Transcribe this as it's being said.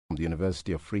the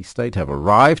University of Free State have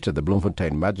arrived at the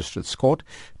Bloemfontein Magistrates Court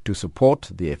to support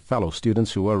their fellow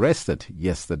students who were arrested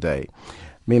yesterday.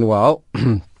 Meanwhile,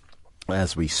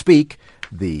 as we speak,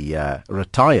 the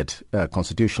retired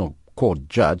Constitutional Court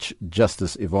Judge,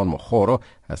 Justice Yvonne Mokgoro,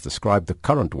 has described the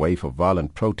current wave of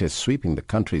violent protests sweeping the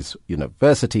country's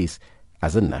universities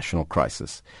as a national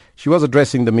crisis. She was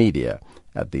addressing the media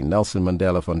at the Nelson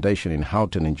Mandela Foundation in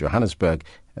Houghton in Johannesburg,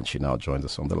 and she now joins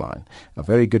us on the line. A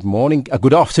very good morning,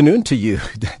 good afternoon to you,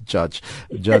 Judge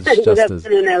Good Justice.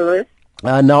 afternoon, Elvis.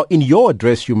 Now, in your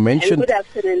address, you mentioned... And good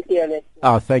afternoon to you.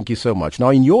 Thank you so much. Now,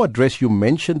 in your address, you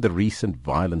mentioned the recent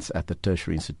violence at the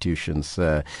tertiary institutions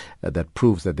that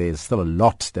proves that there is still a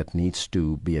lot that needs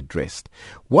to be addressed.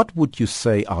 What would you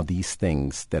say are these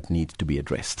things that need to be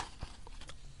addressed?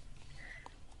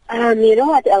 You know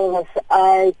what, Elvis?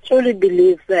 I truly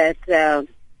believe that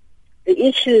the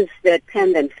issues that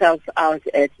pan themselves out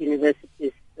at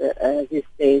universities these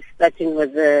days, starting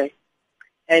with the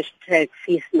hashtag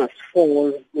Fees Must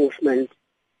Fall movement,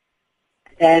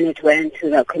 then it went to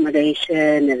the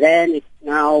accommodation, and then it's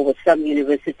now with some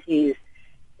universities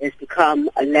has become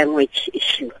a language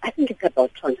issue. I think it's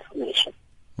about transformation.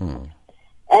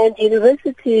 And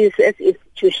universities as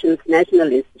institutions,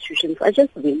 national institutions, are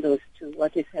just windows to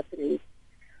what is happening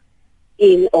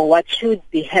in, or what should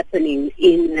be happening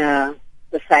in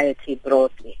society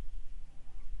broadly.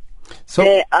 So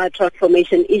there are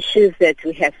transformation issues that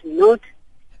we have not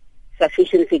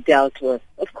sufficiently dealt with.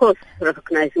 Of course,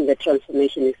 recognizing that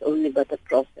transformation is only but a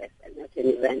process and not an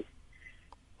event.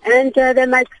 And there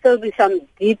might still be some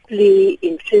deeply,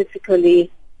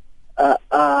 intrinsically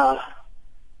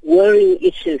worrying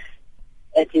issues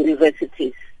at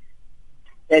universities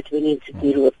that we need to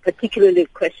deal with, particularly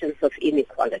questions of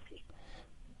inequality.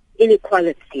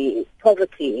 Inequality,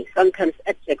 poverty, sometimes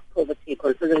abject poverty,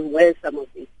 considering where some of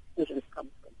these students come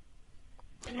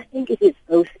from. And I think it is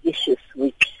those issues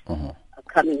which are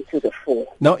coming to the fore.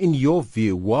 Now, in your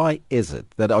view, why is it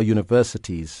that our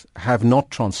universities have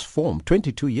not transformed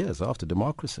 22 years after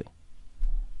democracy?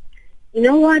 You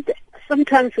know what?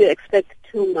 Sometimes we expect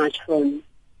too much from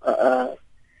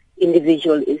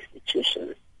individual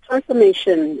institutions.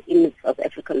 Transformation in the South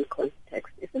African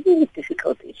context is a very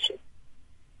difficult issue.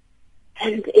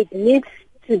 And it needs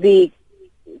to be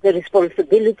the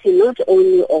responsibility not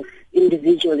only of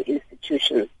individual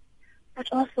institutions, but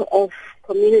also of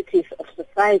communities, of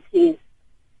societies,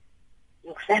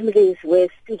 of families where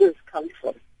students come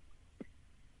from.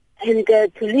 And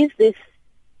to leave these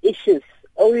issues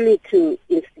only to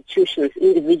institutions,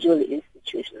 individual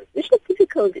institutions, which are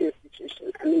difficult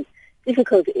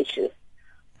difficult issues,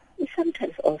 is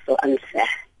sometimes also unfair.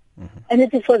 And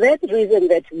it is for that reason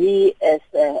that we, as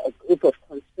a group of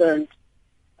concerned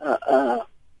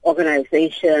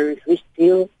organizations which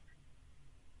deal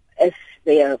as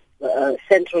their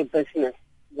central business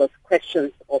with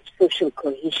questions of social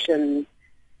cohesion,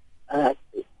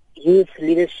 youth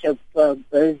leadership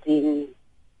building,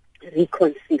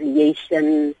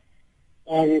 reconciliation,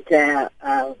 and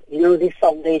these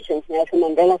foundations, Nelson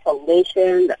Mandela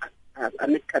Foundation, the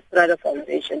Amit Kathrada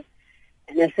Foundation,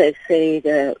 and as I say,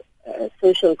 the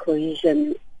social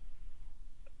cohesion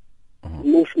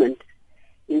movement,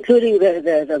 including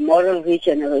the moral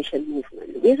regeneration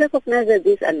movement. We recognize that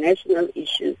these are national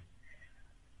issues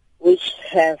which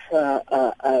have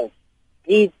a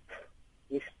deep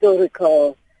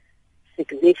historical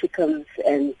significance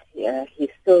and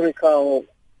historical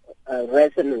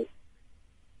resonance.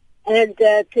 And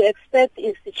to expect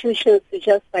institutions to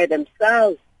just by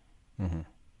themselves,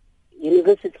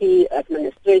 university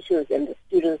administrations and the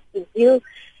students to deal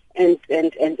and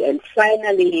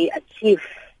finally achieve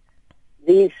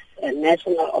these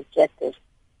national objectives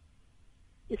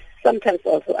is sometimes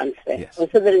also unfair,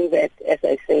 considering that, as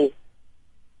I say,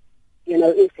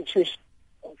 institutions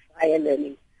of higher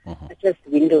learning are just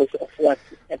windows of what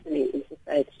is happening in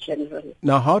society generally.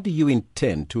 Now, how do you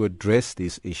intend to address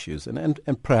these issues and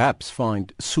perhaps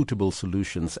find suitable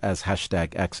solutions as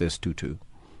hashtag Access Tutu?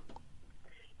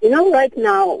 Right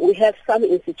now we have some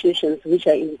institutions which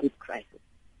are in deep crisis,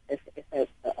 as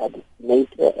I made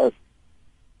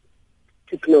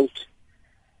took note.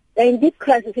 They're in deep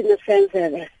crisis in the sense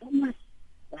that there's so much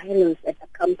violence that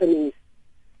accompanies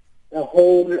the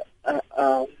whole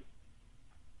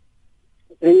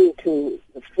bringing to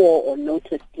the fore or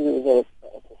notice to the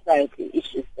society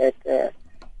issues that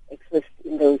exist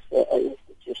in those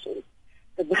institutions.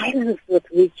 The violence with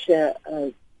which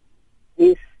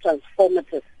these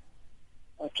transformative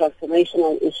or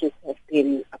transformational issues have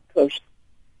been approached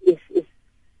is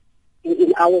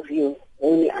in our view,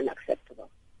 only unacceptable.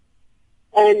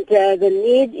 And the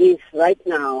need is right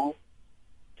now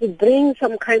to bring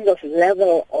some kind of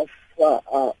level of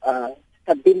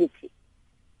stability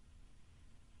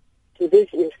to these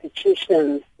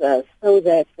institutions so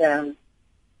that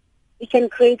we can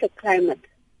create a climate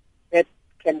that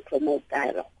can promote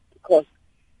dialogue, because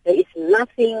there is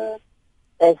nothing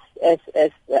as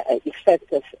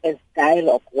effective as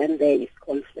dialogue when there is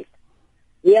conflict.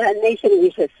 We are a nation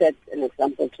which has set an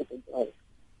example to the world,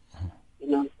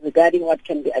 regarding what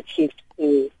can be achieved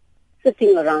through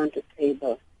sitting around the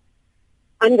table,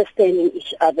 understanding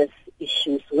each other's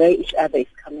issues, where each other is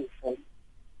coming from,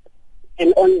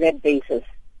 and on that basis,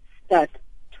 start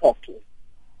talking.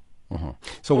 Mm-hmm.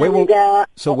 So where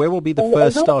will be the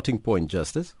first starting point,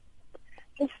 Justice?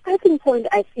 The starting point,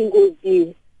 I think, will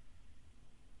be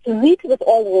to meet with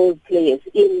all role players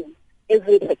in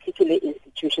every particular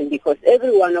institution, because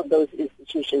every one of those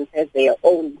institutions has their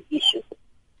own issues.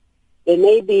 They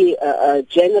may be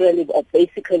generally or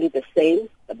basically the same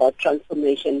about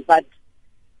transformation, but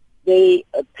they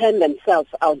pan themselves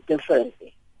out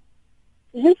differently.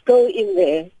 So just go in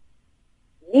there,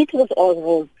 meet with all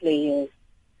role players,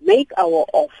 make our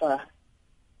offer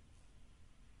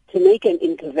to make an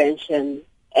intervention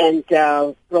and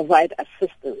provide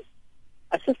assistance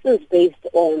based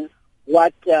on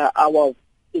what our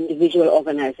individual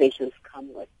organizations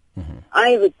come with. Mm-hmm.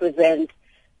 I represent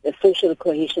the Social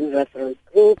Cohesion Reference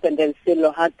Group, and then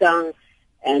Sello Hatang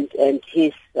and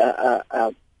his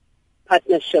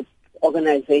partnership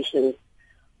organizations,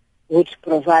 which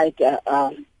provide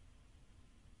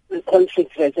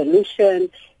conflict resolution,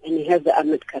 and he has the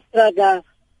Ahmed Kathrada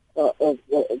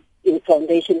in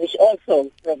foundation, which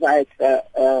also provides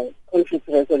conflict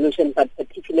resolution, but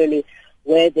particularly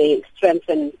where they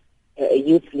strengthen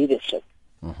youth leadership.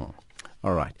 Mm-hmm.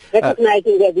 All right.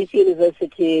 Recognizing that these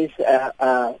universities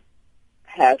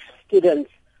have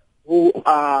students who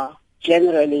are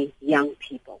generally young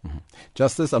people. Mm-hmm.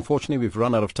 Justice, unfortunately, we've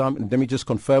run out of time. Let me just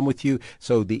confirm with you.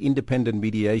 So the independent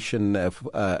mediation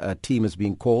team is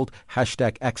being called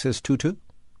 #AccessTutu?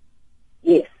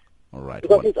 Yes. All right.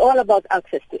 Because it's all about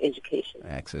access to education.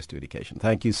 Access to education.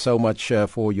 Thank you so much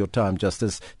for your time,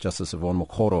 Justice. Justice Yvonne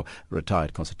Mokgoro,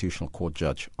 retired Constitutional Court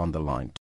judge, on the line.